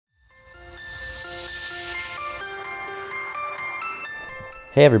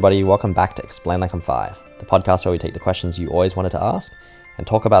Hey everybody, welcome back to Explain Like I'm 5, the podcast where we take the questions you always wanted to ask and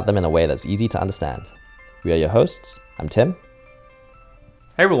talk about them in a way that's easy to understand. We are your hosts. I'm Tim.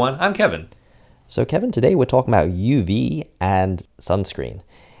 Hey everyone, I'm Kevin. So Kevin, today we're talking about UV and sunscreen.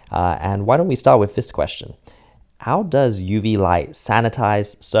 And why don't we start with this question? How does UV light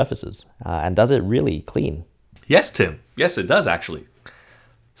sanitize surfaces? And does it really clean? Yes, Tim. Yes, it does actually.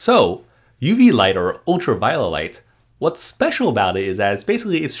 So, UV light or ultraviolet light, what's special about it is that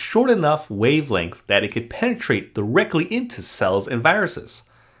it's short enough wavelength that it could penetrate directly into cells and viruses.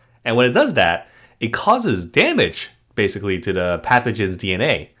 And when it does that, it causes damage basically to the pathogen's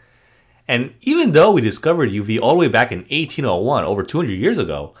DNA. And even though we discovered UV all the way back in 1801, over 200 years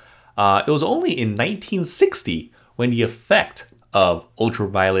ago, it was only in 1960 when the effect of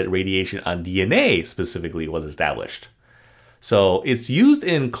ultraviolet radiation on DNA specifically was established. So it's used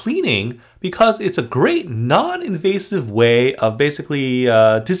in cleaning because it's a great non-invasive way of basically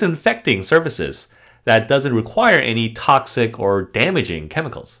disinfecting surfaces that doesn't require any toxic or damaging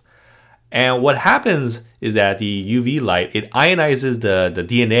chemicals. And what happens is that the UV light, it ionizes the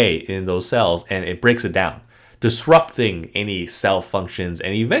DNA in those cells and it breaks it down, disrupting any cell functions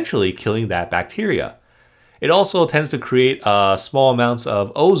and eventually killing that bacteria. It also tends to create small amounts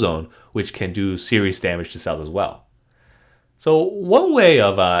of ozone, which can do serious damage to cells as well. So one way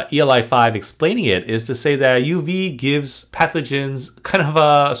of ELI5 explaining it is to say that UV gives pathogens kind of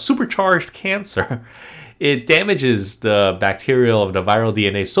a supercharged cancer. It damages the bacterial or the viral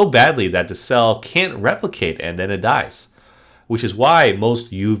DNA so badly that the cell can't replicate and then it dies. Which is why most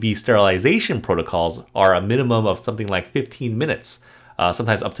UV sterilization protocols are a minimum of something like 15 minutes,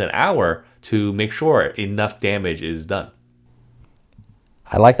 sometimes up to an hour, to make sure enough damage is done.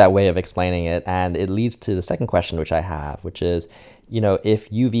 I like that way of explaining it, and it leads to the second question which I have, which is, if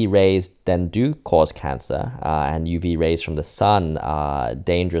UV rays then do cause cancer, and UV rays from the sun are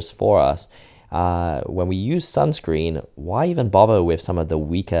dangerous for us, when we use sunscreen, why even bother with some of the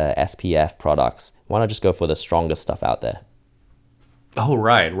weaker SPF products? Why not just go for the strongest stuff out there? Oh,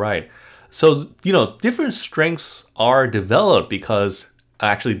 right. So, different strengths are developed because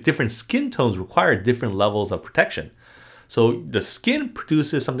actually different skin tones require different levels of protection. So the skin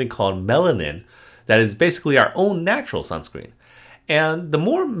produces something called melanin that is basically our own natural sunscreen. And the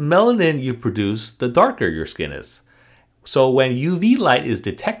more melanin you produce, the darker your skin is. So when UV light is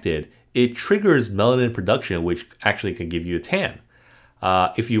detected, it triggers melanin production, which actually can give you a tan.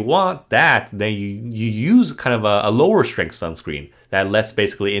 If you want that, then you use kind of a lower strength sunscreen that lets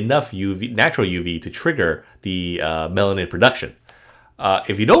basically enough natural UV to trigger the melanin production.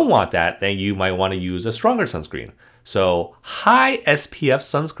 If you don't want that, then you might want to use a stronger sunscreen. So high SPF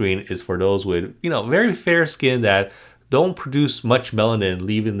sunscreen is for those with, very fair skin that don't produce much melanin,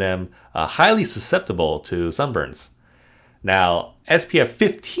 leaving them highly susceptible to sunburns. Now, SPF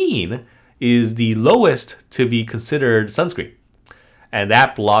 15 is the lowest to be considered sunscreen, and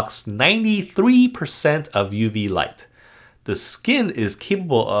that blocks 93% of UV light. The skin is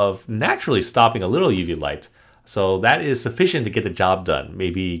capable of naturally stopping a little UV light, so that is sufficient to get the job done,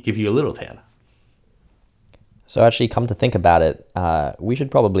 maybe give you a little tan. So actually, come to think about it, we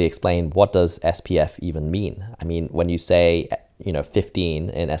should probably explain what does SPF even mean. I mean, when you say, 15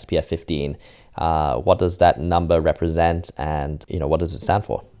 in SPF 15, what does that number represent and, what does it stand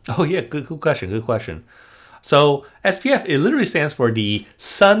for? Oh yeah, good question. So SPF, it literally stands for the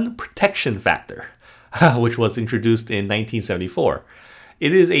Sun Protection Factor, which was introduced in 1974.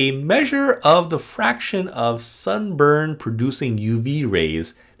 It is a measure of the fraction of sunburn-producing UV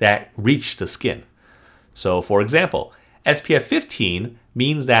rays that reach the skin. So, for example, SPF 15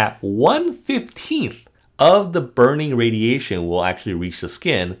 means that 1/15 of the burning radiation will actually reach the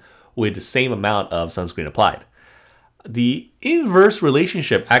skin with the same amount of sunscreen applied. The inverse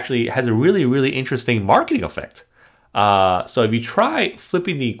relationship actually has a really, really interesting marketing effect. So if you try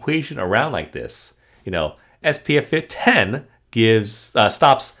flipping the equation around like this, SPF 10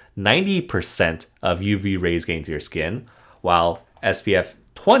 stops 90% of UV rays getting to your skin, while SPF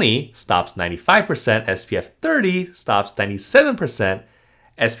 20 stops 95%, SPF 30 stops 97%,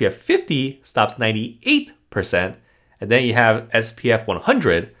 SPF 50 stops 98%, and then you have SPF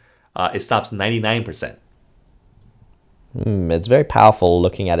 100, it stops 99%. It's very powerful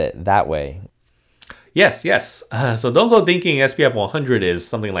looking at it that way. Yes. So don't go thinking SPF 100 is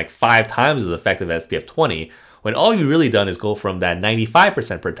something like 5 times as effective as SPF 20, when all you've really done is go from that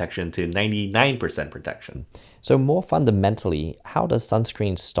 95% protection to 99% protection. So more fundamentally, how does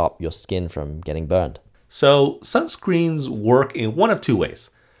sunscreen stop your skin from getting burned? So sunscreens work in one of two ways.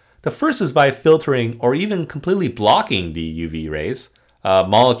 The first is by filtering or even completely blocking the UV rays.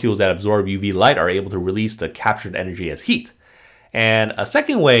 Molecules that absorb UV light are able to release the captured energy as heat. And a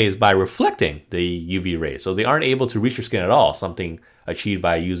second way is by reflecting the UV rays. So they aren't able to reach your skin at all, something achieved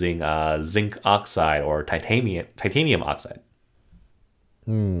by using zinc oxide or titanium oxide.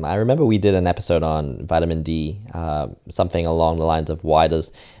 I remember we did an episode on vitamin D, something along the lines of why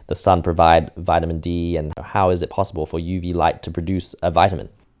does the sun provide vitamin D and how is it possible for UV light to produce a vitamin?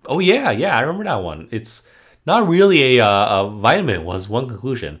 Oh, yeah, I remember that one. It's not really a vitamin was one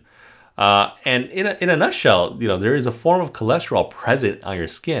conclusion. And in a nutshell, there is a form of cholesterol present on your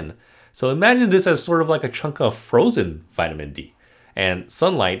skin. So imagine this as sort of like a chunk of frozen vitamin D. And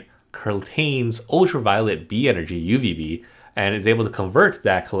sunlight contains ultraviolet B energy, UVB, and is able to convert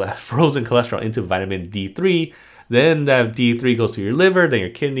that frozen cholesterol into vitamin D3. Then that D3 goes to your liver, then your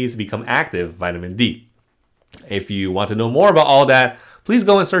kidneys to become active vitamin D. If you want to know more about all that, please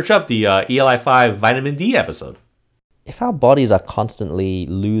go and search up the ELI5 vitamin D episode. If our bodies are constantly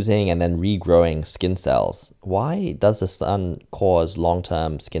losing and then regrowing skin cells, why does the sun cause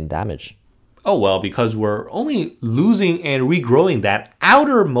long-term skin damage? Oh, well, because we're only losing and regrowing that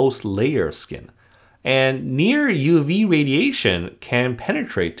outermost layer of skin. And near UV radiation can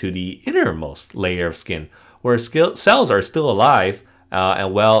penetrate to the innermost layer of skin, where cells are still alive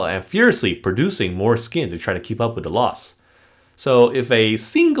and fiercely producing more skin to try to keep up with the loss. So if a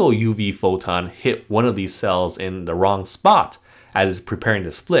single UV photon hit one of these cells in the wrong spot as it's preparing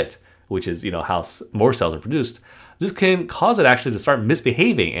to split, which is how more cells are produced, this can cause it actually to start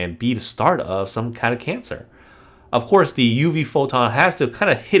misbehaving and be the start of some kind of cancer. Of course, the UV photon has to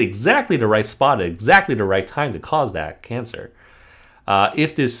kind of hit exactly the right spot at exactly the right time to cause that cancer.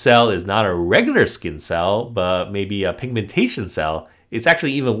 If this cell is not a regular skin cell, but maybe a pigmentation cell, it's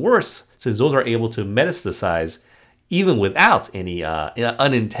actually even worse since those are able to metastasize even without any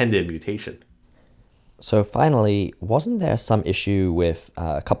unintended mutation. So finally, wasn't there some issue with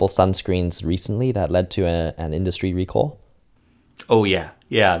a couple sunscreens recently that led to an industry recall? Oh, yeah.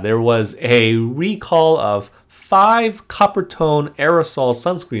 There was a recall of 5 Coppertone aerosol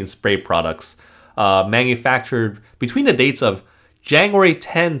sunscreen spray products manufactured between the dates of January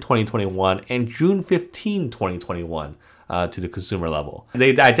 10, 2021 and June 15, 2021 to the consumer level.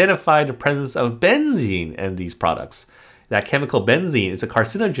 They identified the presence of benzene in these products. That chemical benzene is a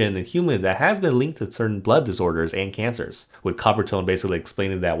carcinogen in humans that has been linked to certain blood disorders and cancers, with Coppertone basically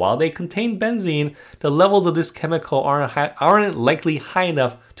explaining that while they contain benzene, the levels of this chemical aren't likely high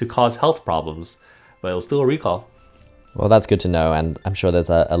enough to cause health problems, but it was still a recall. Well, that's good to know, and I'm sure there's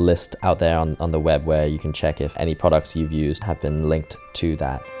a list out there on the web where you can check if any products you've used have been linked to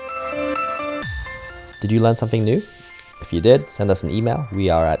that. Did you learn something new? If you did, send us an email. We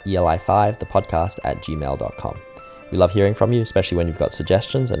are at eli5thepodcast@gmail.com. We love hearing from you, especially when you've got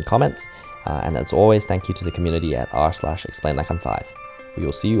suggestions and comments. And as always, thank you to the community at r/explainlikeim5. We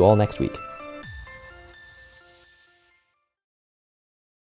will see you all next week.